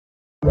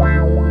Welcome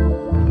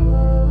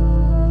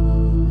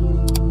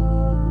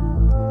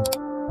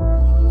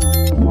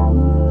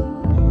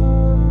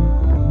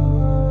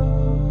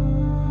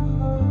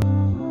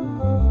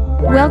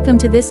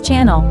to this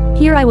channel.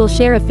 Here I will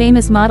share a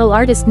famous model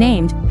artist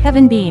named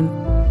Heaven Beam.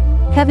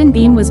 Heaven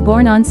Beam was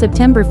born on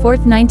September 4,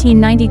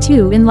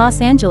 1992 in Los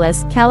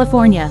Angeles,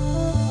 California.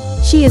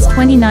 She is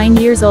 29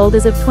 years old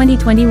as of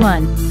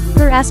 2021.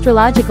 Her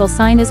astrological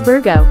sign is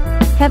Virgo.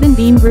 Heaven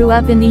Beam grew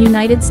up in the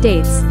United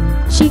States.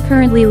 She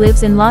currently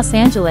lives in Los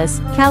Angeles,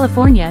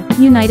 California,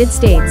 United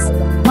States.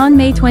 On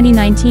May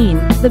 2019,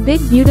 the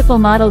Big Beautiful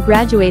model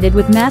graduated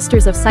with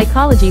Masters of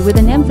Psychology with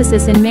an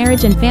emphasis in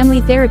marriage and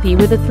family therapy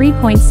with a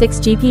 3.6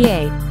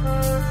 GPA.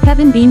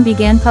 Heaven Beam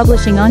began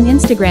publishing on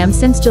Instagram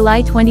since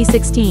July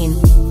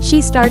 2016. She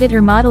started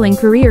her modeling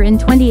career in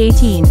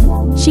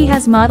 2018. She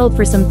has modeled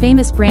for some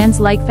famous brands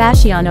like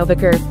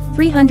Fashionovaker,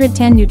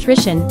 310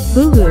 Nutrition,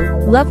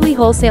 Boohoo, Lovely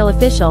Wholesale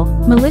Official,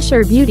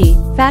 Melissa Beauty,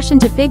 Fashion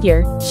to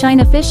Figure,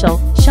 Shine Official,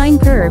 Shine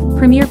Curve,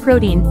 Premier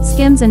Protein,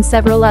 Skims and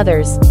several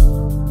others.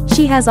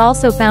 She has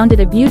also founded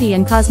a beauty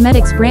and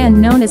cosmetics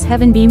brand known as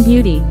Heaven Beam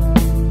Beauty.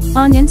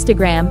 On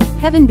Instagram,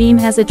 Heaven Beam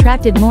has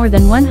attracted more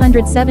than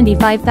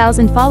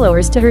 175,000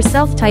 followers to her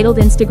self-titled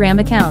Instagram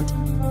account.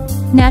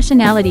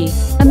 Nationality: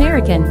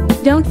 American.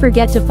 Don't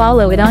forget to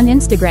follow it on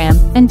Instagram,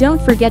 and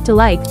don't forget to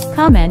like,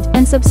 comment,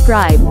 and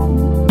subscribe.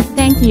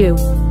 Thank you.